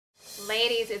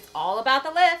Ladies, it's all about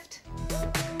the lift.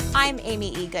 I'm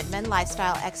Amy E. Goodman,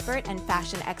 lifestyle expert and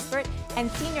fashion expert and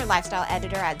senior lifestyle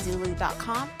editor at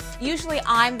Zulu.com. Usually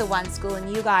I'm the one schooling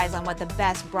you guys on what the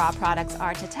best bra products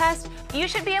are to test. You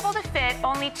should be able to fit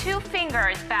only 2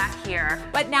 fingers back here.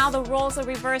 But now the roles are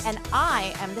reversed and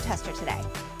I am the tester today.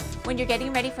 When you're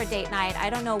getting ready for date night,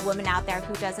 I don't know a woman out there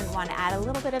who doesn't want to add a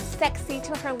little bit of sexy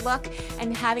to her look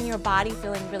and having your body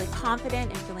feeling really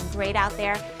confident and feeling great out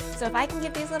there. So if I can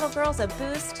give these little girls a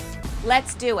boost,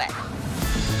 let's do it.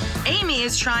 Amy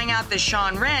is trying out the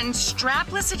Shawn Wren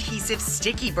Strapless Adhesive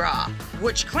Sticky Bra,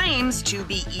 which claims to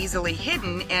be easily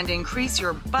hidden and increase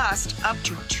your bust up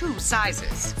to 2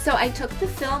 sizes. So I took the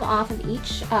film off of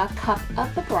each cup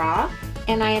of the bra,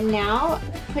 and I am now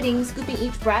scooping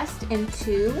each breast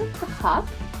into the cup.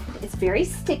 It's very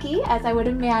sticky, as I would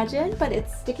imagine, but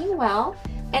it's sticking well.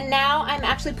 And now I'm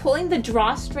actually pulling the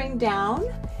drawstring down.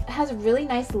 It has a really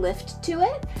nice lift to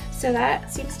it, so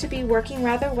that seems to be working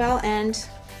rather well, and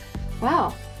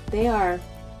wow, they are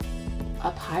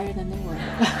up higher than they were.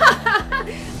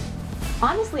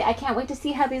 Honestly, I can't wait to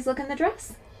see how these look in the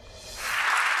dress.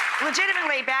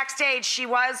 Legitimately, backstage, she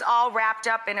was all wrapped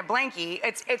up in a blankie.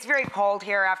 It's very cold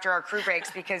here after our crew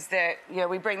breaks because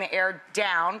we bring the air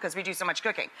down because we do so much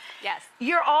cooking. Yes.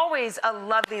 You're always a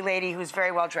lovely lady who's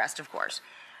very well dressed, of course.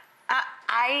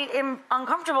 I am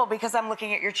uncomfortable because I'm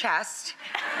looking at your chest.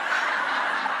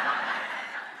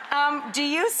 Do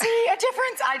you see a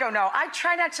difference? I don't know. I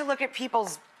try not to look at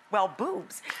people's, well,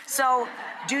 boobs. So,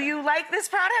 do you like this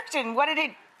product, and what did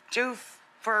it do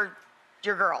for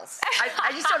your girls?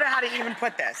 I just don't know how to even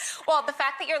put this. Well, the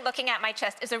fact that you're looking at my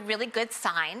chest is a really good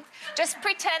sign. Just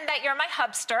pretend that you're my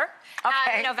hubster.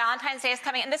 Okay. You know, Valentine's Day is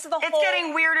coming, and this is the It's whole...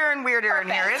 getting weirder and weirder in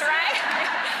here, isn't it? Right?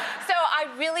 So I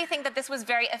really think that this was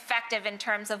very effective in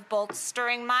terms of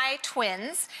bolstering my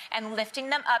twins and lifting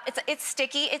them up. It's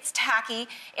sticky, it's tacky,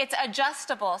 it's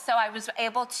adjustable, so I was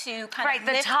able to kind of Right,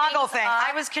 the lift toggle things thing. up.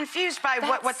 I was confused by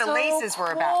what the That's laces so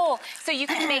were cool. about. So you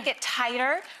can make it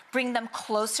tighter, bring them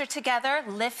closer together,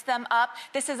 lift them up.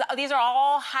 These are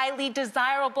all highly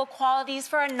desirable qualities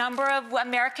for a number of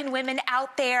American women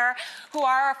out there who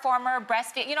are a former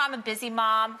breastfeeder. You know, I'm a busy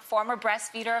mom, former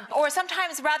breastfeeder. Or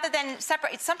sometimes rather than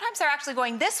separate, sometimes they're actually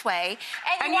going this way.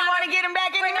 And you want to get them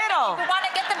back in the middle. You want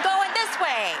to get them going this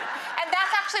way. And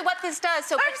that's actually what this does.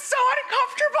 So I'm so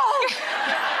uncomfortable.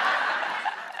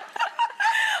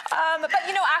 But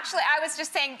you know, actually, I was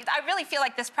just saying, I really feel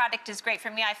like this product is great for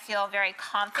me. I feel very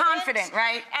confident. Confident,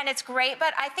 right? And it's great,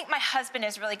 but I think my husband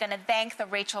is really going to thank the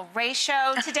Rachael Ray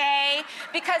Show today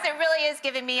because it really is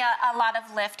giving me a lot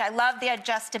of lift. I love the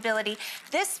adjustability.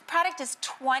 This product is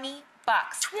 $20. 20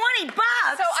 bucks? So I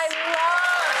love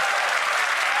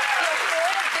the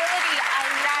affordability. I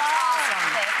love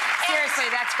this. Seriously,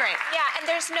 that's great. Yeah, and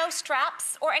there's no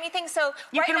straps or anything, so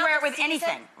You can now wear it this with season,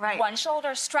 anything, right. One shoulder,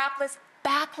 strapless,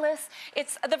 backless.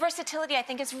 It's the versatility, I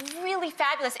think, is really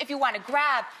fabulous if you want to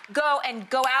grab, go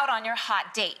out on your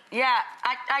hot date. Yeah,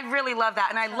 I really love that,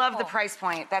 and I love the cool. price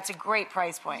point. That's a great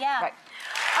price point. Yeah. Right.